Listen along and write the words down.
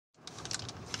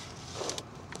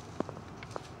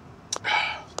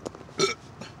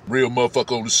Real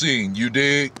motherfucker on the scene, you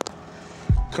dig?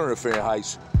 Current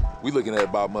Fahrenheit, we looking at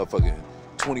about motherfucking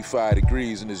 25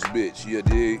 degrees in this bitch, you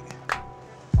dig?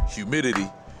 Humidity,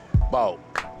 about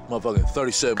motherfucking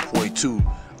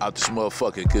 37.2 out this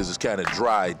motherfucker, cause it's kinda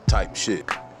dry type shit.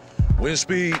 Wind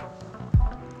speed,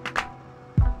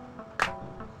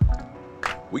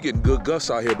 we getting good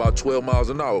gusts out here, about 12 miles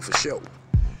an hour for sure.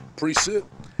 Precip,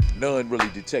 none really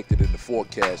detected in the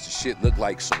forecast. The shit look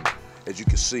like some, as you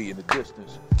can see in the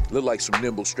distance, look like some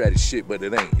nimble stratus shit, but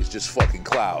it ain't. It's just fucking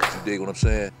clouds, you dig what I'm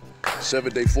saying?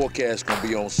 7-day forecast gonna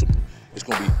be on some, it's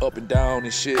gonna be up and down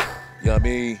and shit, you know what I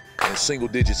mean? And single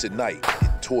digits at night,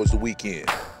 towards the weekend.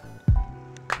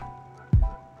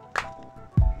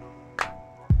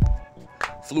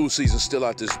 Flu season still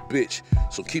out this bitch,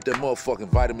 so keep that motherfucking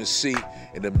vitamin C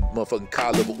and them motherfucking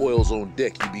cod liver oils on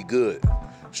deck, you be good.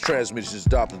 This transmission is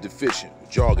Doppler deficient, with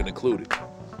jargon included.